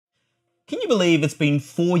Can you believe it's been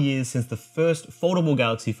 4 years since the first foldable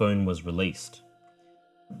Galaxy phone was released?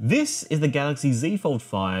 This is the Galaxy Z Fold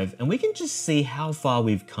 5 and we can just see how far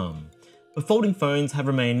we've come. But folding phones have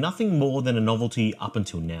remained nothing more than a novelty up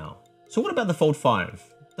until now. So what about the Fold 5?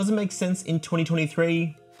 Does it make sense in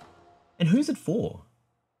 2023? And who's it for?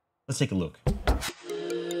 Let's take a look.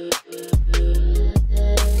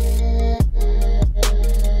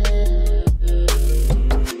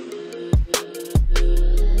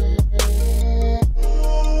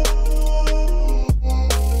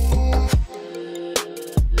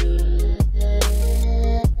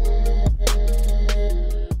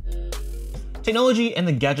 Technology and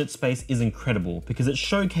the gadget space is incredible because it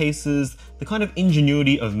showcases the kind of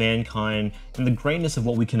ingenuity of mankind and the greatness of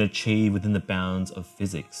what we can achieve within the bounds of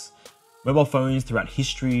physics. Mobile phones throughout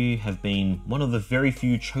history have been one of the very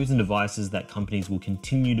few chosen devices that companies will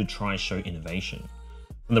continue to try show innovation.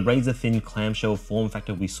 From the razor-thin clamshell form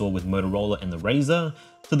factor we saw with Motorola and the Razr,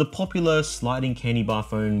 to the popular sliding candy bar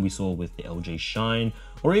phone we saw with the LG Shine,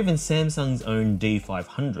 or even Samsung's own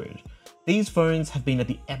D500. These phones have been at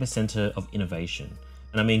the epicenter of innovation.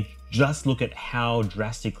 And I mean, just look at how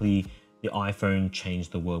drastically the iPhone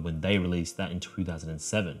changed the world when they released that in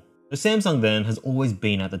 2007. So Samsung then has always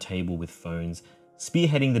been at the table with phones,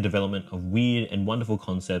 spearheading the development of weird and wonderful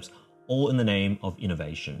concepts, all in the name of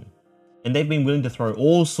innovation. And they've been willing to throw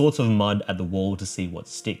all sorts of mud at the wall to see what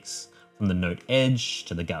sticks, from the Note Edge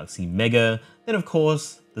to the Galaxy Mega, then of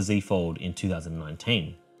course the Z Fold in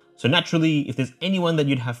 2019. So naturally, if there's anyone that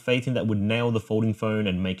you'd have faith in that would nail the folding phone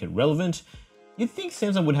and make it relevant, you'd think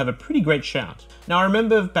Samsung would have a pretty great shout. Now I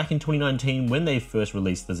remember back in 2019 when they first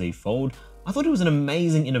released the Z Fold, I thought it was an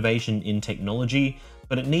amazing innovation in technology,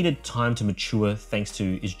 but it needed time to mature thanks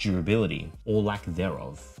to its durability, or lack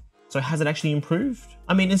thereof. So has it actually improved?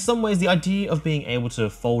 I mean, in some ways the idea of being able to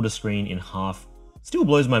fold a screen in half still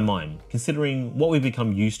blows my mind, considering what we've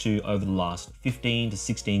become used to over the last 15 to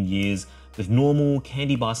 16 years with normal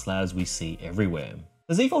candy bar slabs we see everywhere.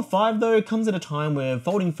 The Z Fold 5 though comes at a time where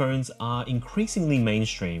folding phones are increasingly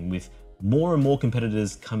mainstream, with more and more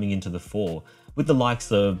competitors coming into the fore, with the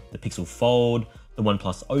likes of the Pixel Fold, the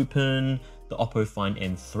OnePlus Open, the Oppo Find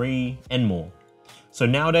N3, and more. So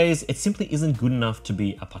nowadays, it simply isn't good enough to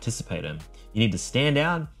be a participator. You need to stand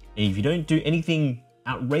out, and if you don't do anything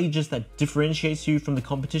outrageous that differentiates you from the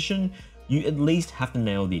competition, you at least have to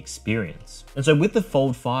nail the experience. And so with the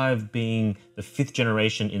Fold 5 being the 5th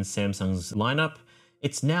generation in Samsung's lineup,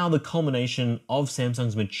 it's now the culmination of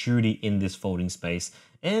Samsung's maturity in this folding space,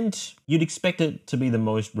 and you'd expect it to be the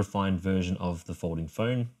most refined version of the folding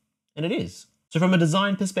phone, and it is. So from a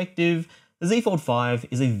design perspective, the Z Fold 5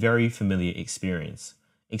 is a very familiar experience.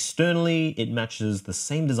 Externally, it matches the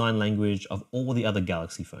same design language of all the other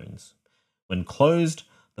Galaxy phones. When closed,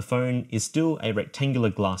 the phone is still a rectangular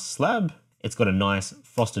glass slab. It's got a nice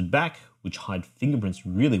frosted back, which hide fingerprints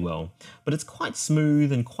really well, but it's quite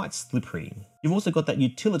smooth and quite slippery. You've also got that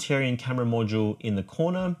utilitarian camera module in the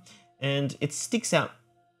corner, and it sticks out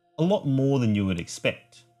a lot more than you would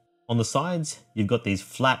expect. On the sides, you've got these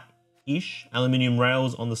flat-ish aluminium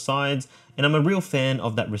rails on the sides, and I'm a real fan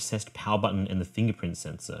of that recessed power button and the fingerprint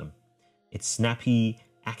sensor. It's snappy,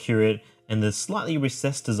 accurate, and the slightly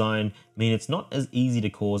recessed design mean it's not as easy to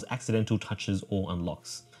cause accidental touches or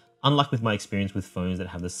unlocks. Unlike with my experience with phones that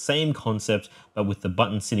have the same concept, but with the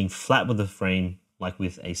button sitting flat with the frame, like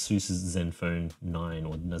with ASUS's ZenFone 9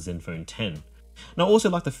 or ZenFone 10. And I also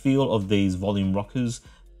like the feel of these volume rockers.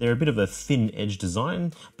 They're a bit of a thin edge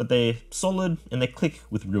design, but they're solid and they click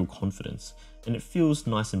with real confidence. And it feels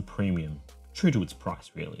nice and premium, true to its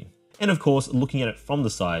price really. And of course, looking at it from the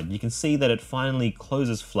side, you can see that it finally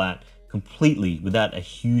closes flat completely without a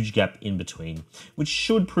huge gap in between, which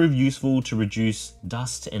should prove useful to reduce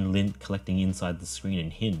dust and lint collecting inside the screen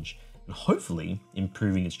and hinge, and hopefully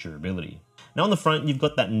improving its durability. Now on the front, you've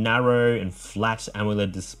got that narrow and flat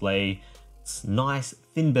AMOLED display. It's nice,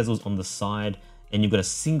 thin bezels on the side, and you've got a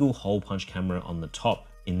single hole punch camera on the top.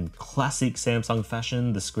 In classic Samsung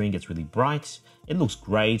fashion, the screen gets really bright, it looks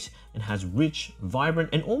great, and has rich, vibrant,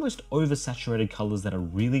 and almost oversaturated colors that are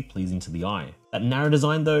really pleasing to the eye. That narrow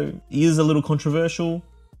design though is a little controversial,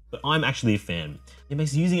 but I'm actually a fan. It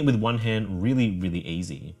makes using it with one hand really, really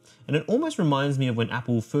easy. And it almost reminds me of when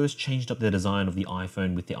Apple first changed up their design of the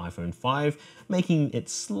iPhone with the iPhone 5, making it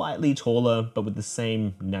slightly taller, but with the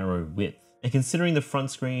same narrow width. And considering the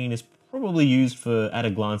front screen is probably used for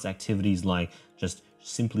at-a-glance activities like just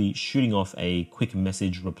simply shooting off a quick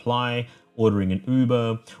message reply, ordering an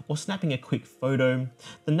Uber, or snapping a quick photo,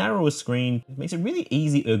 the narrower screen makes it really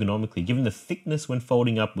easy ergonomically given the thickness when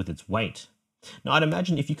folding up with its weight. Now I'd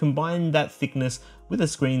imagine if you combine that thickness with a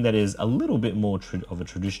screen that is a little bit more of a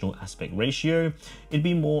traditional aspect ratio, it'd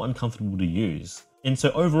be more uncomfortable to use. And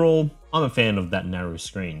so overall, I'm a fan of that narrow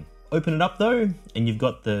screen. Open it up though, and you've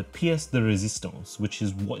got the pièce de résistance, which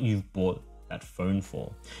is what you've bought that phone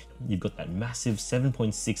for. You've got that massive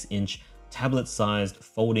 7.6-inch tablet-sized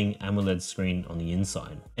folding AMOLED screen on the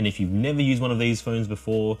inside. And if you've never used one of these phones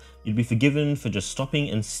before, you'd be forgiven for just stopping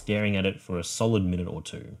and staring at it for a solid minute or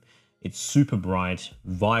two. It's super bright,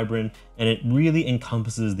 vibrant, and it really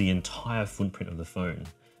encompasses the entire footprint of the phone.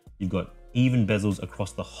 You've got even bezels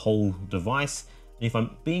across the whole device, and if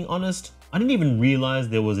I'm being honest, I didn't even realize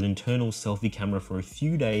there was an internal selfie camera for a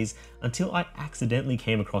few days until I accidentally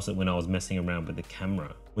came across it when I was messing around with the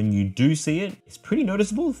camera. When you do see it, it's pretty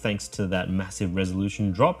noticeable thanks to that massive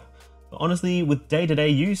resolution drop. But honestly, with day-to-day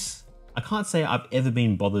use, I can't say I've ever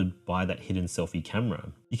been bothered by that hidden selfie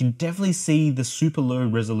camera. You can definitely see the super low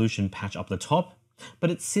resolution patch up the top,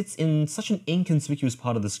 but it sits in such an inconspicuous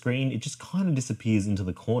part of the screen, it just kind of disappears into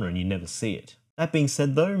the corner and you never see it. That being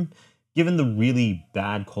said though, given the really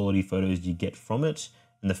bad quality photos you get from it,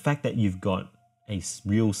 and the fact that you've got a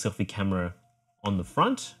real selfie camera on the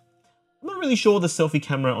front, I'm not really sure the selfie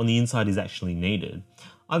camera on the inside is actually needed.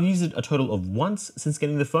 I've used it a total of once since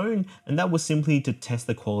getting the phone, and that was simply to test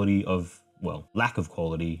the quality of, well, lack of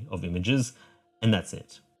quality of images, and that's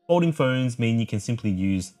it. Folding phones mean you can simply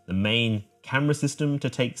use the main camera system to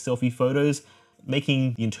take selfie photos,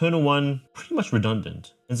 making the internal one pretty much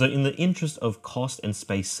redundant. And so in the interest of cost and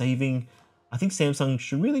space saving, I think Samsung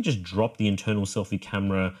should really just drop the internal selfie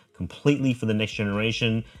camera completely for the next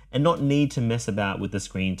generation and not need to mess about with the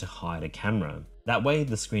screen to hide a camera. That way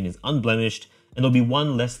the screen is unblemished and there'll be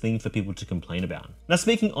one less thing for people to complain about. Now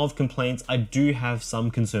speaking of complaints, I do have some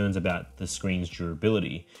concerns about the screen's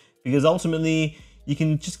durability, because ultimately you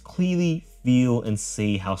can just clearly feel and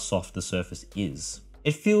see how soft the surface is.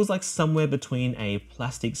 It feels like somewhere between a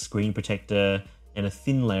plastic screen protector and a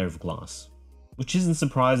thin layer of glass, which isn't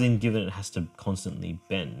surprising given it has to constantly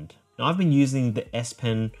bend. Now I've been using the S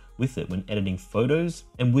Pen with it when editing photos,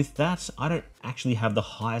 and with that, I don't actually have the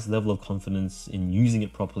highest level of confidence in using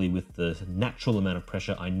it properly with the natural amount of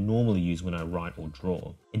pressure I normally use when I write or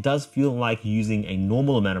draw. It does feel like using a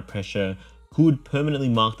normal amount of pressure could permanently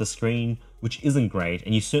mark the screen, which isn't great,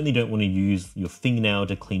 and you certainly don't want to use your fingernail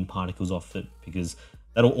to clean particles off it because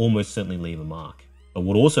that'll almost certainly leave a mark. But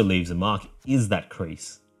what also leaves a mark is that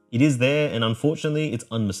crease. It is there, and unfortunately, it's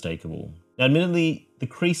unmistakable. Now, admittedly, the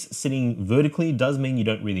crease sitting vertically does mean you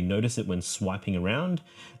don't really notice it when swiping around,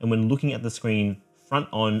 and when looking at the screen front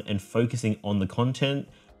on and focusing on the content,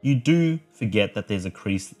 you do forget that there's a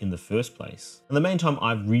crease in the first place. And the main time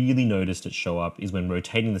I've really noticed it show up is when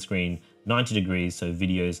rotating the screen 90 degrees so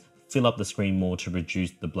videos fill up the screen more to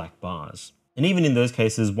reduce the black bars. And even in those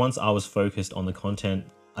cases, once I was focused on the content,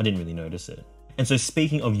 I didn't really notice it. And so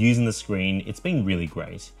speaking of using the screen, it's been really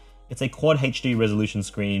great. It's a Quad HD resolution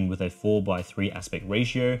screen with a 4:3 aspect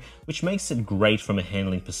ratio, which makes it great from a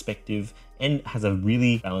handling perspective and has a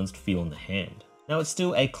really balanced feel in the hand. Now it's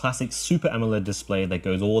still a classic Super AMOLED display that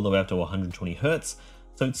goes all the way up to 120 Hz,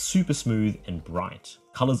 so it's super smooth and bright.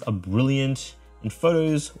 Colors are brilliant, and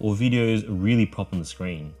photos or videos really pop on the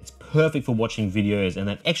screen. It's perfect for watching videos, and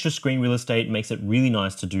that extra screen real estate makes it really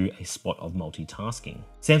nice to do a spot of multitasking.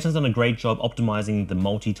 Samsung's done a great job optimizing the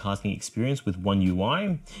multitasking experience with One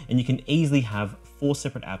UI, and you can easily have 4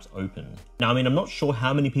 separate apps open. Now, I mean, I'm not sure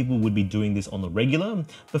how many people would be doing this on the regular,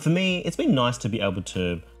 but for me, it's been nice to be able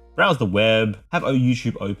to browse the web, have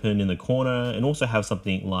YouTube open in the corner, and also have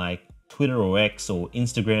something like Twitter or X or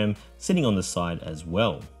Instagram sitting on the side as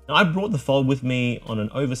well. Now, I brought the Fold with me on an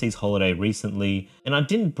overseas holiday recently, and I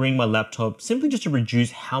didn't bring my laptop simply just to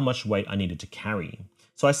reduce how much weight I needed to carry.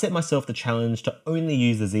 So I set myself the challenge to only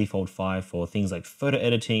use the Z Fold 5 for things like photo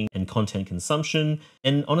editing and content consumption,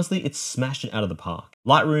 and honestly, it smashed it out of the park.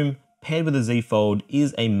 Lightroom paired with the Z Fold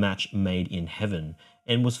is a match made in heaven,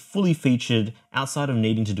 and was fully featured outside of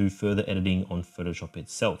needing to do further editing on Photoshop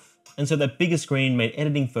itself. And so that bigger screen made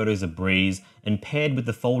editing photos a breeze, and paired with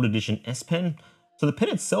the Fold Edition S Pen, so the pen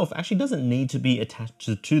itself actually doesn't need to be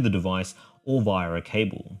attached to the device or via a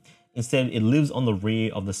cable. Instead, it lives on the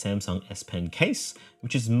rear of the Samsung S Pen case,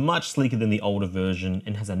 which is much sleeker than the older version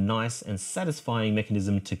and has a nice and satisfying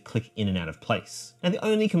mechanism to click in and out of place. Now, the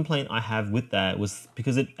only complaint I have with that was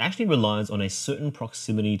because it actually relies on a certain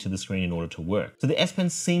proximity to the screen in order to work. So the S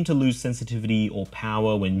Pen seemed to lose sensitivity or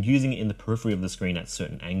power when using it in the periphery of the screen at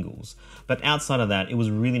certain angles. But outside of that, it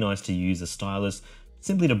was really nice to use a stylus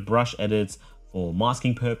simply to brush edits for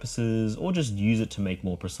masking purposes, or just use it to make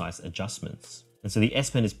more precise adjustments. And so the S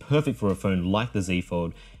Pen is perfect for a phone like the Z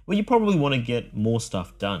Fold, where you probably want to get more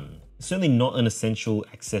stuff done. It's certainly not an essential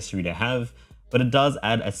accessory to have, but it does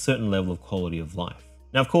add a certain level of quality of life.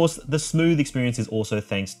 Now, of course, the smooth experience is also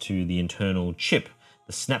thanks to the internal chip,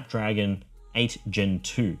 the Snapdragon 8 Gen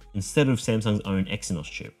 2, instead of Samsung's own Exynos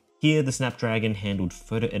chip. Here, the Snapdragon handled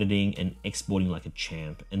photo editing and exporting like a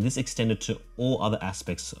champ, and this extended to all other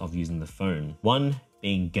aspects of using the phone. One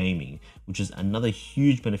being gaming, which is another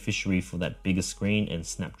huge beneficiary for that bigger screen and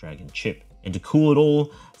Snapdragon chip. And to cool it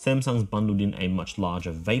all, Samsung's bundled in a much larger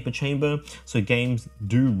vapor chamber, so games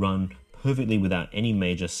do run perfectly without any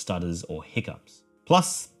major stutters or hiccups.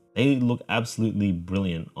 Plus, they look absolutely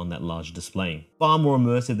brilliant on that large display, far more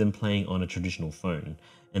immersive than playing on a traditional phone.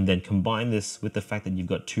 And then combine this with the fact that you've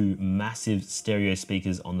got two massive stereo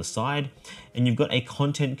speakers on the side, and you've got a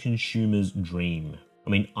content consumer's dream. I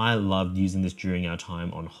mean, I loved using this during our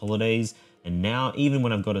time on holidays, and now even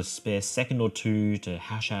when I've got a spare second or two to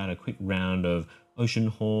hash out a quick round of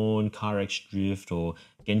Oceanhorn, CarX Drift, or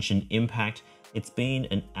Genshin Impact, it's been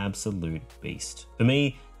an absolute beast. For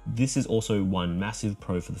me, this is also one massive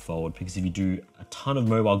pro for the Fold, because if you do a ton of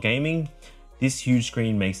mobile gaming, this huge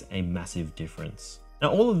screen makes a massive difference. Now,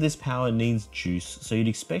 all of this power needs juice, so you'd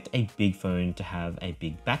expect a big phone to have a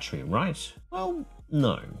big battery, right? Well,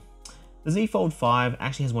 no. The Z Fold 5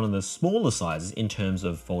 actually has one of the smaller sizes in terms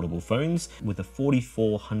of foldable phones, with a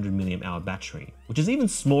 4400 mAh battery, which is even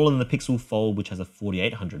smaller than the Pixel Fold, which has a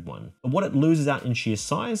 4800 one. But what it loses out in sheer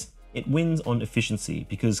size, it wins on efficiency,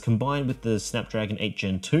 because combined with the Snapdragon 8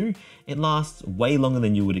 Gen 2, it lasts way longer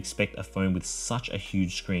than you would expect a phone with such a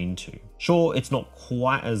huge screen to. Sure, it's not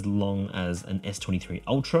quite as long as an S23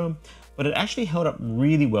 Ultra, but it actually held up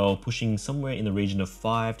really well, pushing somewhere in the region of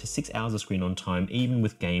 5 to 6 hours of screen on time, even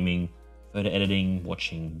with gaming, photo editing,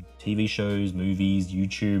 watching TV shows, movies,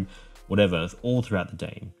 YouTube, whatever, all throughout the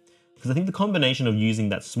day. Because I think the combination of using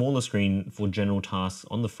that smaller screen for general tasks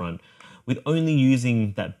on the front with only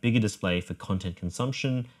using that bigger display for content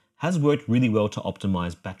consumption has worked really well to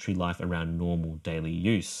optimize battery life around normal daily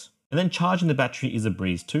use. And then charging the battery is a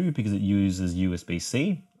breeze too, because it uses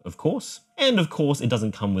USB-C, of course. And of course, it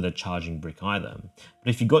doesn't come with a charging brick either. But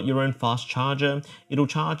if you've got your own fast charger, it'll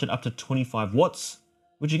charge at up to 25 watts,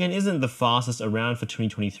 which again isn't the fastest around for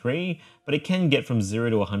 2023, but it can get from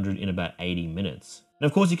 0 to 100 in about 80 minutes. And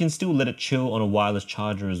of course, you can still let it chill on a wireless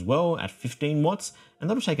charger as well at 15 watts, and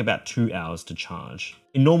that'll take about 2 hours to charge.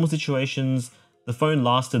 In normal situations, the phone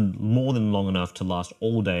lasted more than long enough to last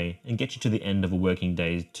all day and get you to the end of a working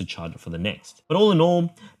day to charge it for the next. But all in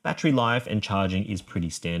all, battery life and charging is pretty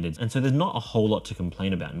standard, and so there's not a whole lot to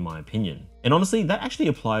complain about in my opinion. And honestly, that actually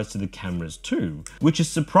applies to the cameras too, which is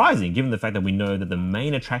surprising given the fact that we know that the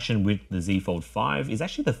main attraction with the Z Fold 5 is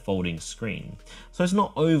actually the folding screen. So it's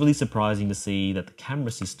not overly surprising to see that the camera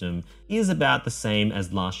system is about the same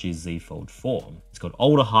as last year's Z Fold 4. It's got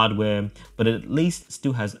older hardware, but it at least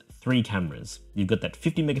still has 3 cameras. You've got that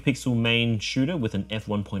 50 megapixel main shooter with an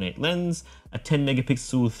f1.8 lens, a 10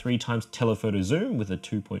 megapixel 3x telephoto zoom with a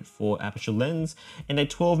 2.4 aperture lens, and a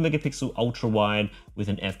 12 megapixel ultra wide with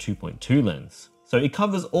an f2.2 lens. So it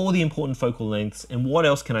covers all the important focal lengths, and what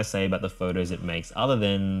else can I say about the photos it makes other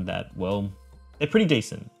than that, well, they're pretty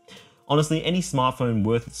decent. Honestly, any smartphone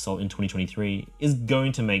worth its salt in 2023 is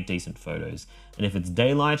going to make decent photos, and if it's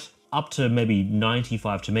daylight, up to maybe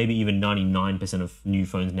 95 to maybe even 99% of new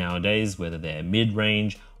phones nowadays, whether they're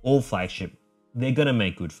mid-range or flagship, they're gonna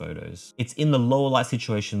make good photos. It's in the lower light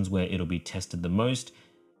situations where it'll be tested the most,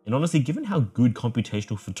 and honestly, given how good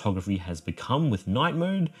computational photography has become with night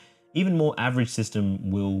mode, even more average system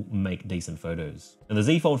will make decent photos. And the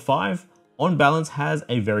Z Fold 5, on balance, has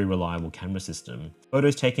a very reliable camera system.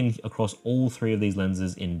 Photos taken across all 3 of these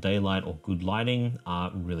lenses in daylight or good lighting are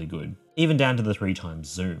really good, even down to the 3x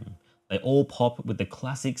zoom. They all pop with the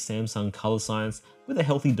classic Samsung color science with a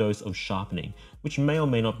healthy dose of sharpening, which may or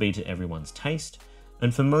may not be to everyone's taste.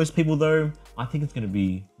 And for most people though, I think it's going to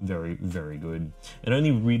be very, very good. And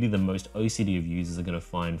only really the most OCD of users are going to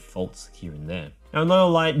find faults here and there. Now in lower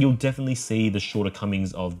light, you'll definitely see the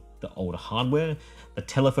shortcomings of the older hardware. The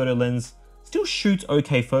telephoto lens still shoots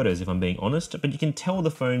okay photos if I'm being honest, but you can tell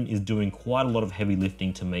the phone is doing quite a lot of heavy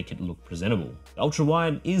lifting to make it look presentable. The ultra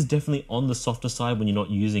wide is definitely on the softer side when you're not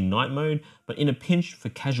using night mode, but in a pinch for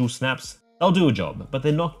casual snaps, they'll do a job, but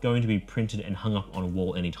they're not going to be printed and hung up on a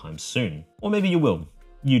wall anytime soon. Or maybe you will.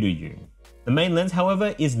 You do you. The main lens,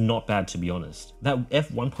 however, is not bad to be honest. That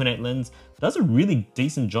f1.8 lens does a really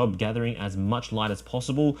decent job gathering as much light as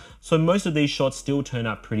possible, so most of these shots still turn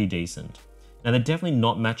out pretty decent. Now they're definitely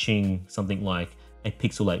not matching something like a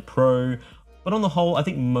Pixel 8 Pro, but on the whole, I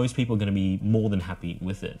think most people are going to be more than happy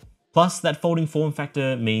with it. Plus, that folding form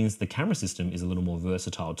factor means the camera system is a little more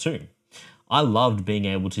versatile too. I loved being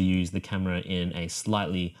able to use the camera in a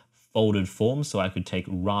slightly folded form so I could take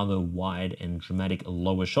rather wide and dramatic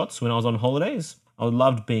lower shots when I was on holidays. I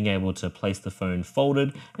loved being able to place the phone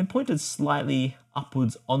folded and pointed slightly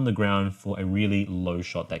upwards on the ground for a really low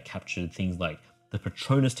shot that captured things like the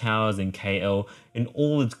Petronas Towers in KL in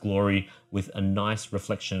all its glory with a nice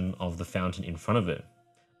reflection of the fountain in front of it.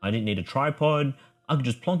 I didn't need a tripod, I could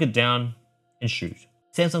just plonk it down and shoot.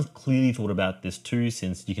 Samsung's clearly thought about this too,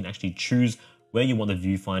 since you can actually choose where you want the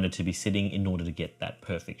viewfinder to be sitting in order to get that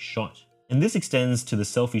perfect shot. And this extends to the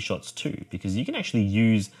selfie shots too, because you can actually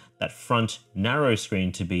use that front narrow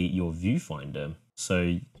screen to be your viewfinder.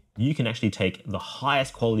 So you can actually take the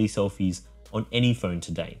highest quality selfies on any phone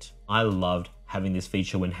to date. I loved having this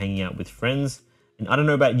feature when hanging out with friends. And I don't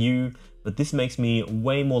know about you, but this makes me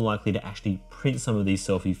way more likely to actually print some of these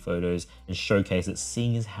selfie photos and showcase it,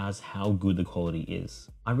 seeing as how good the quality is.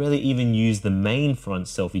 I rarely even use the main front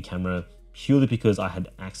selfie camera purely because I had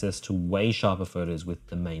access to way sharper photos with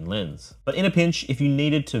the main lens. But in a pinch, if you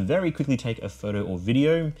needed to very quickly take a photo or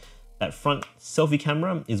video, that front selfie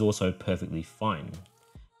camera is also perfectly fine.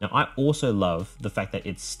 Now, I also love the fact that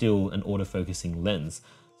it's still an autofocusing lens.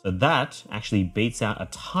 So that actually beats out a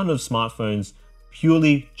ton of smartphones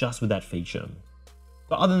purely just with that feature.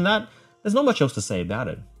 But other than that, there's not much else to say about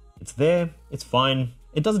it. It's there, it's fine,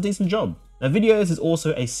 it does a decent job. Now, videos is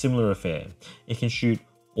also a similar affair. It can shoot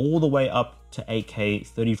all the way up to 8K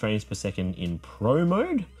 30 frames per second in Pro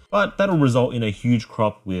mode, but that'll result in a huge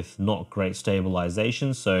crop with not great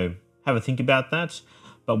stabilization, so have a think about that.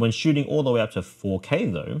 But when shooting all the way up to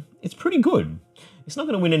 4K though, it's pretty good. It's not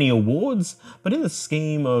going to win any awards, but in the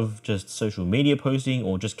scheme of just social media posting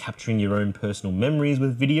or just capturing your own personal memories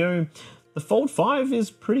with video, the Fold 5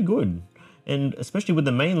 is pretty good. And especially with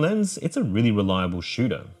the main lens, it's a really reliable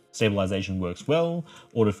shooter. Stabilization works well,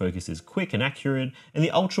 autofocus is quick and accurate, and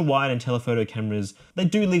the ultra-wide and telephoto cameras, they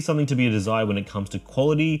do leave something to be desired when it comes to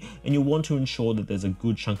quality, and you'll want to ensure that there's a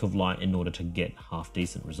good chunk of light in order to get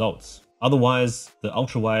half-decent results. Otherwise, the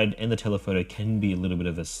ultra-wide and the telephoto can be a little bit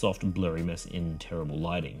of a soft, blurry mess in terrible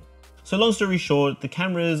lighting. So long story short, the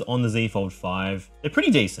cameras on the Z Fold 5, they're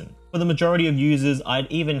pretty decent. For the majority of users,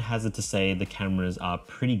 I'd even hazard to say the cameras are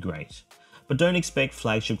pretty great. But don't expect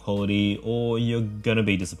flagship quality or you're gonna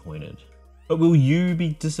be disappointed. But will you be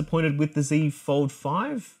disappointed with the Z Fold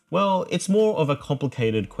 5? Well, it's more of a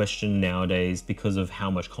complicated question nowadays because of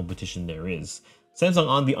how much competition there is. Samsung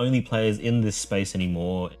aren't the only players in this space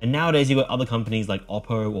anymore, and nowadays you've got other companies like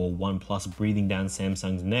Oppo or OnePlus breathing down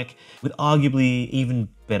Samsung's neck with arguably even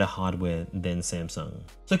better hardware than Samsung.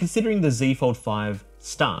 So considering the Z Fold 5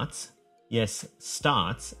 starts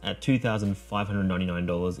at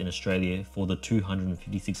 $2,599 in Australia for the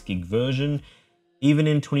 256 gig version, even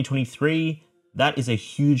in 2023, that is a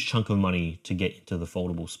huge chunk of money to get into the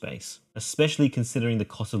foldable space. Especially considering the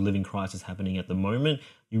cost of living crisis happening at the moment,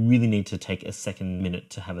 you really need to take a second minute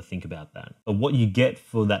to have a think about that. But what you get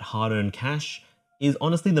for that hard-earned cash is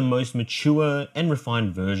honestly the most mature and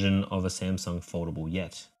refined version of a Samsung foldable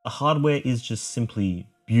yet. The hardware is just simply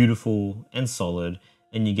beautiful and solid,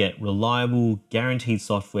 and you get reliable, guaranteed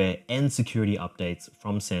software and security updates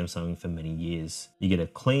from Samsung for many years. You get a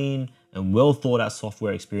clean and well thought out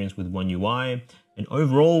software experience with One UI, and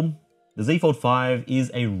overall, the Z Fold 5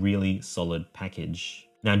 is a really solid package.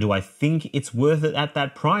 Now, do I think it's worth it at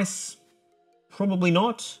that price? Probably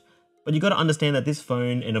not, but you gotta understand that this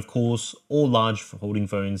phone, and of course, all large folding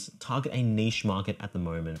phones, target a niche market at the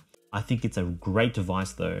moment. I think it's a great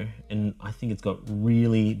device though, and I think it's got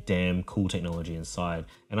really damn cool technology inside,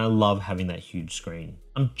 and I love having that huge screen.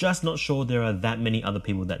 I'm just not sure there are that many other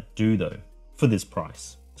people that do though, for this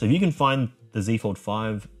price. So if you can find the Z Fold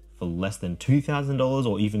 5 for less than $2,000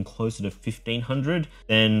 or even closer to $1,500,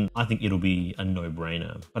 then I think it'll be a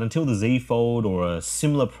no-brainer. But until the Z Fold or a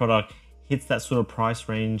similar product hits that sort of price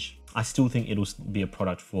range, I still think it'll be a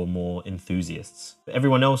product for more enthusiasts. For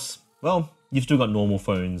everyone else, well, you've still got normal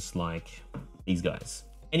phones like these guys.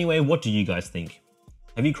 Anyway, what do you guys think?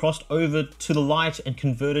 Have you crossed over to the light and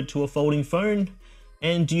converted to a folding phone?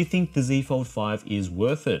 And do you think the Z Fold 5 is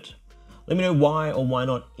worth it? Let me know why or why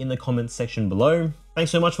not in the comments section below.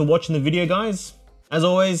 Thanks so much for watching the video, guys. As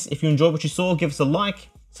always, if you enjoyed what you saw, give us a like,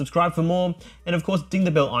 subscribe for more, and of course, ding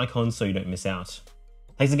the bell icon so you don't miss out.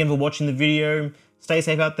 Thanks again for watching the video. Stay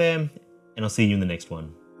safe out there, and I'll see you in the next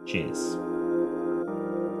one. Cheers.